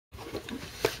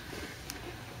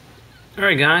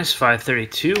Alright guys,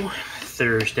 5:32,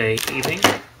 Thursday evening.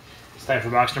 It's time for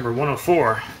box number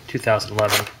 104,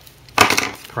 2011.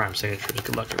 Prime Signatures.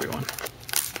 Good luck, everyone.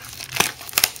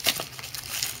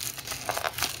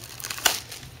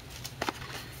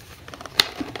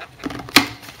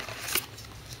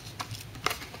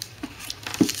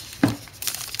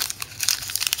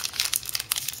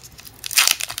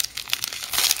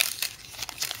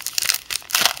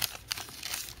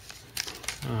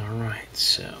 Alright,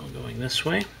 so going this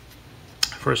way.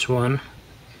 First one,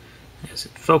 as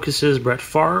it focuses, Brett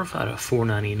Favre out of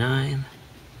 499.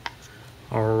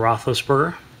 Or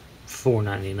Roethlisberger,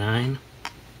 499.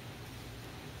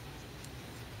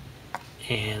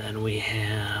 And then we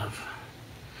have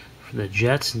for the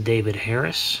Jets, David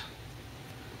Harris.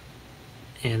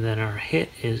 And then our hit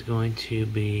is going to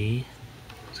be,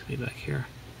 let's be back here,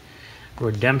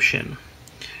 Redemption.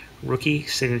 Rookie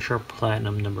Signature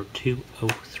Platinum number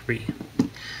 203.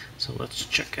 So let's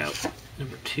check out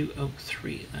number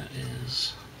 203. That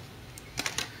is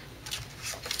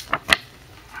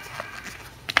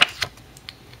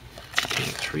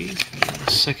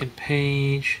the second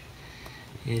page.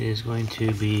 It is going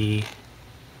to be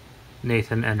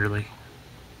Nathan Enderle.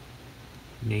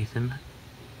 Nathan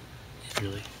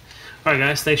Enderle. Alright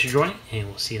guys, thanks for joining, and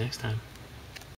we'll see you next time.